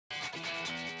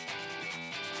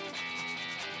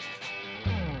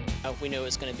we knew it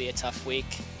was going to be a tough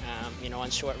week, on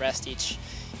short rest each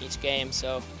game.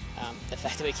 So the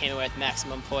fact that we came away with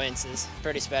maximum points is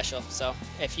pretty special. So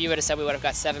if you would have said we would have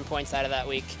got 7 points out of that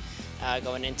week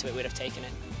going into it, we'd have taken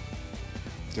it.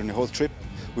 During the whole trip,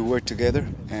 we worked together,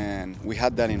 and we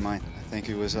had that in mind. I think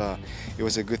it was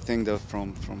a good thing that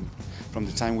from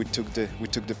the time we took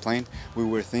the plane, we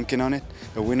were thinking on it.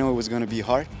 But we know it was going to be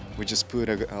hard. We just put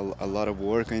a lot of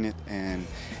work in it,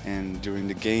 and during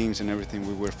the games and everything,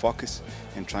 we were focused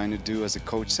and trying to do as the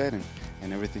coach said,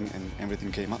 and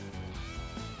everything came up.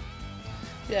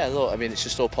 Yeah, look, I mean, it's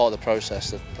just all part of the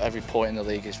process. That every point in the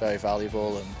league is very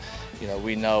valuable, and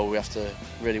we know we have to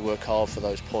really work hard for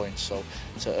those points. So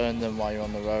to earn them while you're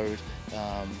on the road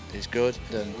is good.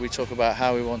 And we talk about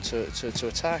how we want to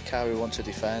attack, how we want to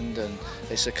defend, and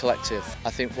it's a collective.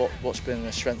 I think what's been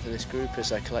the strength of this group is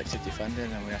their collective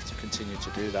defending, and we have to continue to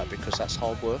do that because that's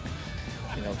hard work.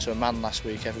 To a man last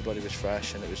week, everybody was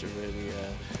fresh, and it was a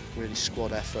really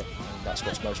squad effort, and that's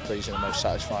what's most pleasing and most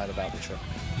satisfying about the trip.